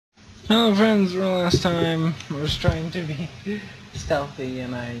Hello friends, for the last time I was trying to be stealthy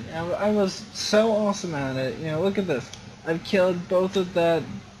and I was so awesome at it. You know, look at this. I've killed both of that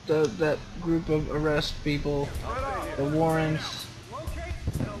group of arrest people, the warrants.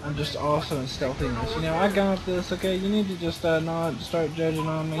 I'm just awesome at stealthiness. You know, I got this, okay? You need to just not start judging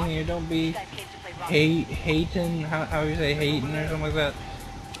on me here. Don't be hating, how you say hating or something like that.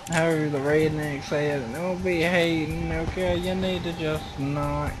 However the rednecks say it, don't be hating, okay? You need to just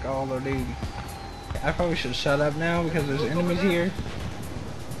not call or duty. I probably should shut up now because there's enemies here.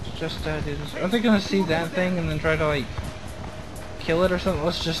 Just do this. Are they gonna see that thing and then try to like kill it or something?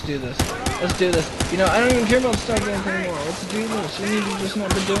 Let's just do this. Let's do this. You know, I don't even care about stealth anymore. Let's do this. You need to just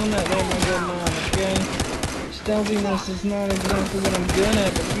not be doing that. Oh my god, man, okay? Stealthiness is not exactly what I'm good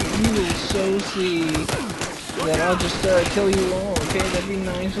at, but you will so see that I'll just kill you all, okay? That'd be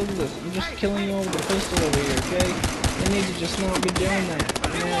nice. Look at this. I'm just killing you all with a pistol over here, okay? You need to just not be doing that.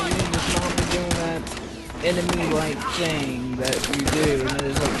 Yeah, you need to just not be doing that enemy-like thing that you do, and that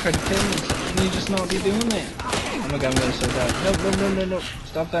is like try to kill me. You need to just not be doing that. Oh my god, I'm gonna so die. No.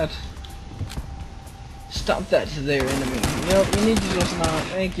 Stop that. Stop that to their enemy. Nope, you need to just not.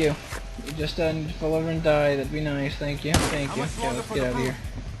 Thank you. You just need to fall over and die. That'd be nice. Thank you. Thank you. Okay, let's get out of here.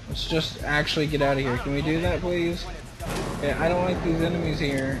 Let's just actually get out of here. Can we do that, please? Yeah, I don't like these enemies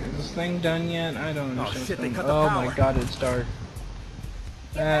here. Is this thing done yet? I don't understand. Oh my god, it's dark.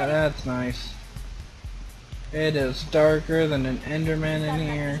 That's nice. It is darker than an Enderman in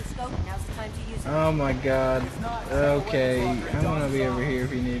here. Oh my god. Okay, I'm gonna be over here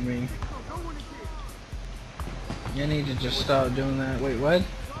if you need me. You need to just stop doing that. Wait, what?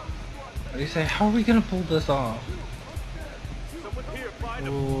 What do you say? How are we gonna pull this off?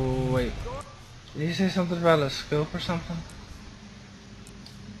 Oh, wait. Did you say something about a scope or something?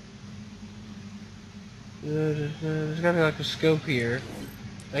 There's gotta be like a scope here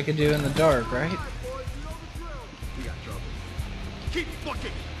that I could do in the dark, right? Keep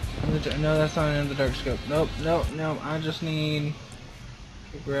looking. No, that's not in the dark scope. Nope. I just need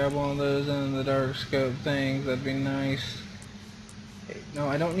to grab one of those in the dark scope things. That'd be nice. No,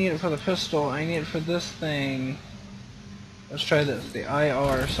 I don't need it for the pistol. I need it for this thing. Let's try this. The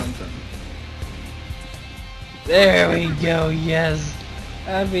IR or something. There we go. Yes.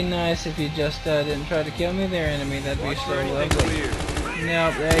 That'd be nice if you just didn't try to kill me there, enemy. That'd be so lovely.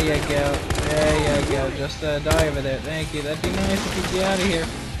 Nope. There you go. There you go. Just die over there. Thank you. That'd be nice if you get out of here.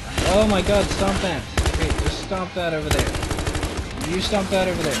 Oh my god, stomp that. Okay, just stomp that over there. You stomp that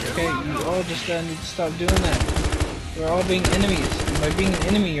over there, okay? You all just need to stop doing that. We're all being enemies. And by being an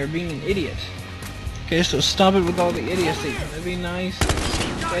enemy, you're being an idiot. Okay, so stop it with all the idiocy. That'd be nice.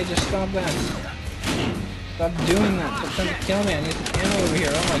 Okay, just stop that. Stop doing that. Stop trying to kill me. I need some ammo over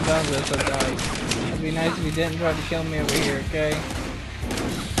here. Oh my god, let's die. It'd be nice if you didn't try to kill me over here, okay?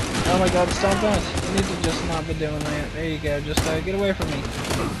 Oh my god, stop that. You need to just not be doing that. There you go. Just get away from me.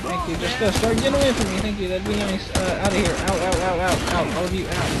 Thank you. Just start getting away from me. Thank you. That'd be nice. Out of here. Out. All of you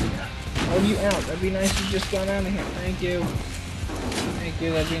out. All of you out. That'd be nice if you just got out of here. Thank you. Thank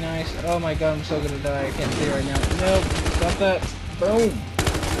you. That'd be nice. Oh my god, I'm so gonna die. I can't see right now. Nope. Stop that. Boom.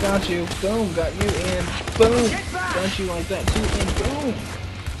 Got you. Boom. Got you. And boom. Got you like that too. And boom.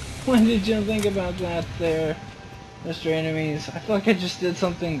 What did you think about that there, Mr. Enemies? I feel like I just did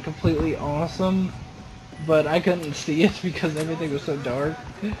something completely awesome, but I couldn't see it because everything was so dark.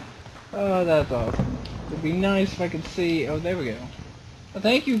 Oh, that's awesome. It'd be nice if I could see. Oh, there we go. Well,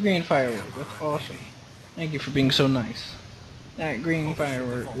 thank you, green firework. That's awesome. Thank you for being so nice. That green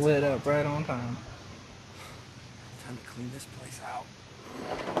firework lit up right on time. Time to clean this place out.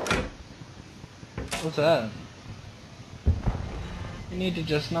 What's that? You need to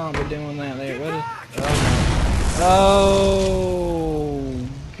just not be doing that there. What is... Oh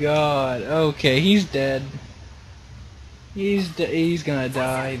god. Okay, he's dead. He's gonna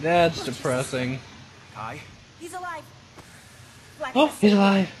die. That's depressing. Hi. He's alive. Black Oh, he's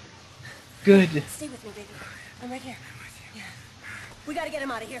alive. Good. Stay with me, baby. I'm right here. Yeah. We gotta get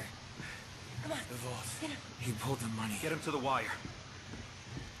him out of here. Come on. The vault. Get him. He pulled the money. Get him to the wire.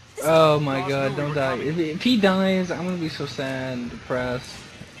 Oh my god, don't die. If he dies, I'm gonna be so sad and depressed.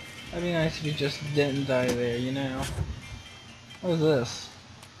 That'd be nice if he just didn't die there, you know? What is this?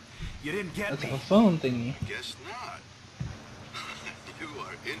 You didn't get That's me. a phone thingy. Guess not. You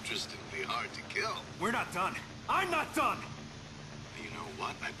are interestingly hard to kill. We're not done. I'm not done. You know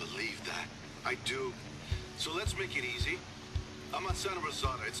what? I believe that. I do. So let's make it easy. I'm at Santa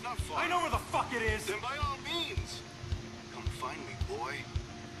Rosada. It's not far. I know where the fuck it is. Then by all means, come find me, boy.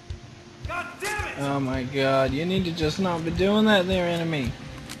 God damn it! Oh my god, you need to just not be doing that there, enemy.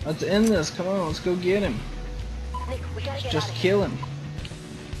 Let's end this. Come on, let's go get him. Nick, we gotta get Just out of kill him.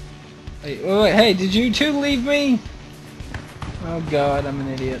 Hey, wait, hey, did you two leave me? Oh god, I'm an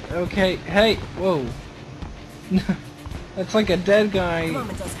idiot. Okay, hey, whoa. That's like a dead guy Come on,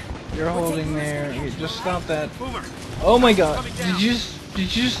 Mendoza. you're We're holding taking there. risks in the You just stop that. Boomer. Oh my god, Coming did down. you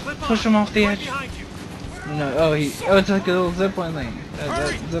just push him off the Right edge? behind you. No, oh, it's like a little zipline thing.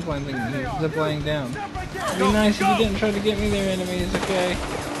 That zipline thing, ziplining down. It'd be nice if you didn't try to get me there, enemies, okay?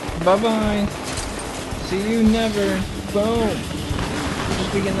 Bye-bye. See you never. Boom.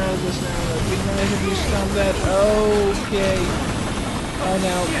 Just be getting out of this now. It'd be nice if you stop that. Okay. Oh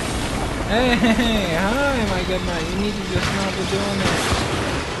no. Hey, hi, my good man. You need to just not be doing that.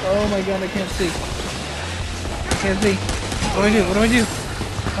 Oh my god, I can't see. I can't see. What do I do? What do I do?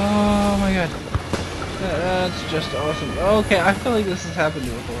 Oh my god. That's just awesome. Okay, I feel like this has happened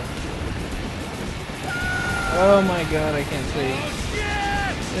before. Oh my god, I can't see.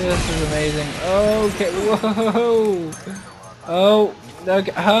 This is amazing. Okay, whoa. Oh,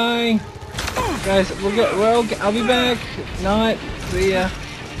 okay, hi. Guys, we're okay. I'll be back. Not. See ya.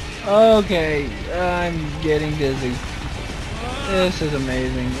 Okay, I'm getting dizzy. This is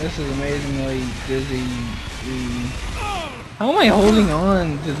amazing. This is amazingly dizzy. How am I holding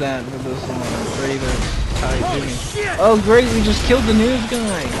on to that for this long? Great, tied to me. Oh great, we just killed the news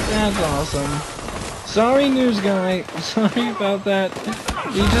guy. That's awesome. Sorry, news guy. Sorry about that.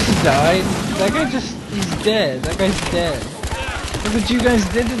 He just died. That guy he's dead. That guy's dead. Look what you guys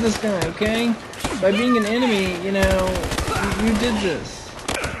did to this guy, okay? By being an enemy, you know, you did this.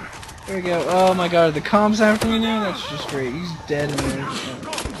 There we go. Oh my god, are the comps after me now? That's just great. He's dead in there.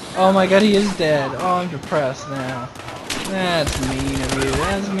 Oh my god, he is dead. Oh, I'm depressed now. That's mean of you.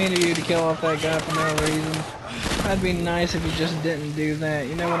 That's mean of you to kill off that guy for no reason. That'd be nice if you just didn't do that.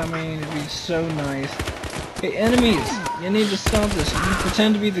 You know what I mean? It'd be so nice. Hey, enemies! You need to stop this. You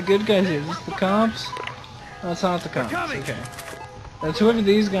pretend to be the good guys here. Is this the cops? No, it's not the cops. Okay. That's whoever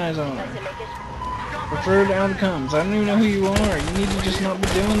these guys are. Preferred outcomes. I don't even know who you are. You need to just not be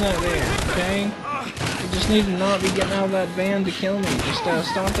doing that there, okay? You just need to not be getting out of that van to kill me. Just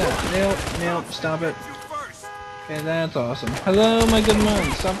stop that. Nope, stop it. Okay, that's awesome. Hello, my good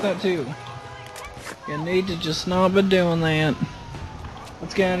man. Stop that too. You need to just not be doing that.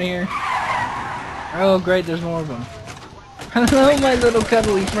 Let's get out of here. Oh, great, there's more of them. Hello, my little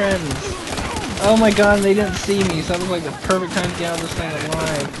cuddly friends. Oh my god, they didn't see me, so that was like the perfect time to get out of this thing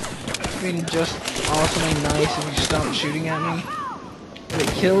alive. I mean, just awesomely nice if you stop shooting at me. Would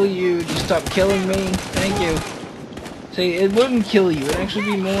it kill you? Just stop killing me. Thank you. See, it wouldn't kill you. It'd actually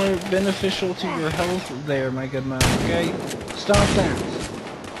be more beneficial to your health there, my good man, okay? Stop that.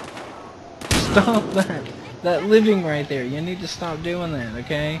 Stop that. That living right there. You need to stop doing that,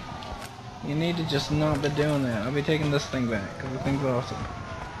 okay? You need to just not be doing that. I'll be taking this thing back, because the thing's awesome.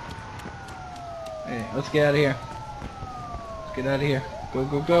 Hey, let's get out of here. Let's get out of here. Go,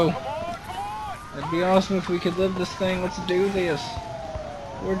 go, go. That'd be awesome if we could live this thing. Let's do this.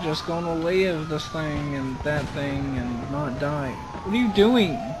 We're just gonna live this thing and that thing and not die. What are you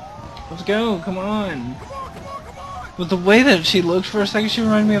doing? Let's go, come on. With the way that she looked for a second, she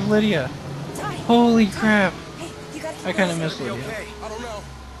reminded me of Lydia. Holy crap. I kinda miss Lydia. I don't know.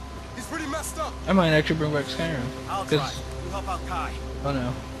 He's pretty messed up. I might actually bring back Skyrim. I'll try. You help out Kai. Oh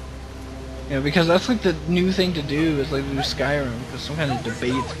no. Yeah, because that's like the new thing to do is like do Skyrim, because some kind of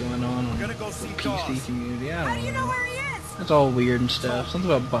debate's going on in the PC community. I don't know. Where he is? It's all weird and stuff.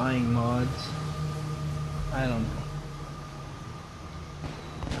 Something about buying mods. I don't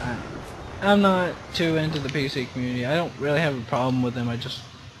know. I'm not too into the PC community. I don't really have a problem with them.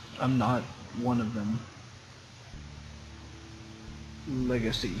 I'm not one of them.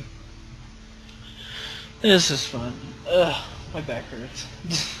 Legacy. This is fun. Ugh, my back hurts.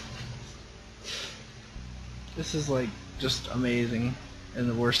 This is like just amazing. And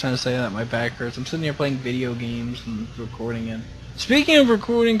the worst time to say that, my back hurts. I'm sitting here playing video games and recording it. Speaking of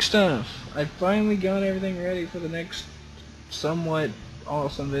recording stuff, I finally got everything ready for the next somewhat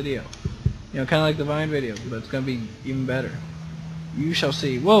awesome video. You know, kind of like the Vine video, but it's going to be even better. You shall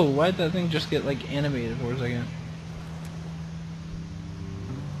see. Whoa, why did that thing just get like animated for a second?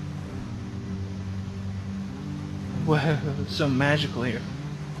 Whoa, it's so magical here.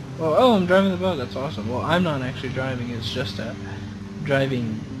 Well, oh, I'm driving the boat. That's awesome. Well, I'm not actually driving. It's just a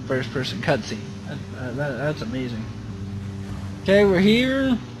driving first-person cutscene. That's amazing. Okay, we're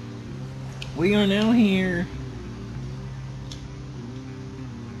here. We are now here.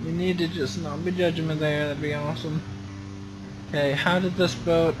 You need to just not be judging me there. That'd be awesome. Okay, how did this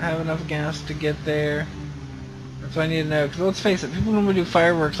boat have enough gas to get there? That's what I need to know. Because let's face it, people normally do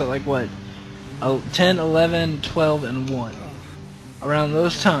fireworks at like what? 10, 11, 12, and 1. Around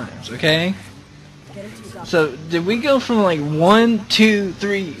those times, okay? Get him to his office. So did we go from like 1, 2,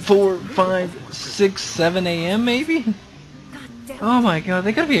 3, 4, 5, 6, 7 a.m. maybe? God damn it. Oh my god,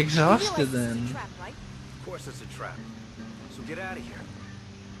 they gotta be You exhausted realize this is a then. trap, right? Of course it's a trap. So get out of here.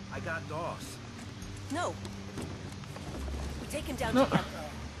 I got DAWES. No. We take him down No. together.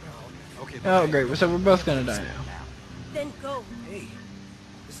 Okay, Oh great, so we're both gonna die now. Then go. Hey,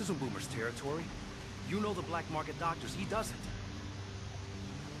 this isn't Boomer's territory. You know the black market doctors. He doesn't.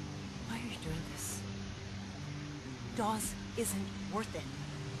 Why are you doing this? DAWES isn't worth it.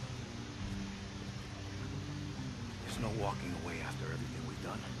 There's no walking away after everything we've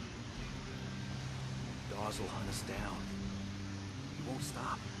done. DAWES will hunt us down. He won't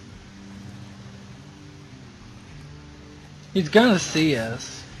stop. He's gonna see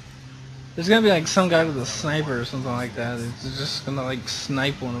us. There's gonna be like some guy with a sniper or something like that. It's just gonna like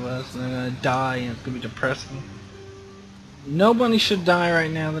snipe one of us and they're gonna die and it's gonna be depressing. Nobody should die right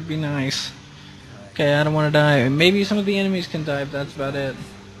now, that'd be nice. Okay, I don't wanna die. Maybe some of the enemies can die, but that's about it.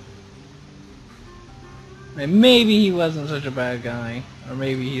 And maybe he wasn't such a bad guy. Or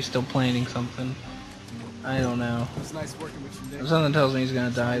maybe he's still planning something. I don't know. It was nice working with you, Nick. Something tells me he's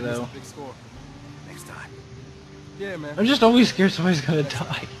gonna die though. Big score. Next time. Yeah, man. I'm just always scared somebody's gonna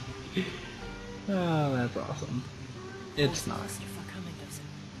die. Oh, that's awesome. It's not. Christopher coming, does it?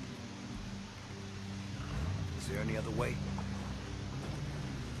 Is there any other way?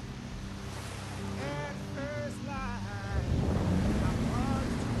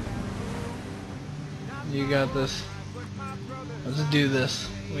 You got this. Let's do this.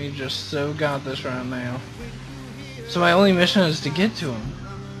 We just so got this right now. So my only mission is to get to him.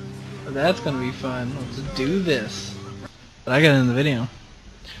 But that's gonna be fun. Let's do this. But I got to end the video.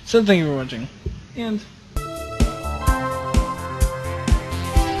 So thank you for watching. And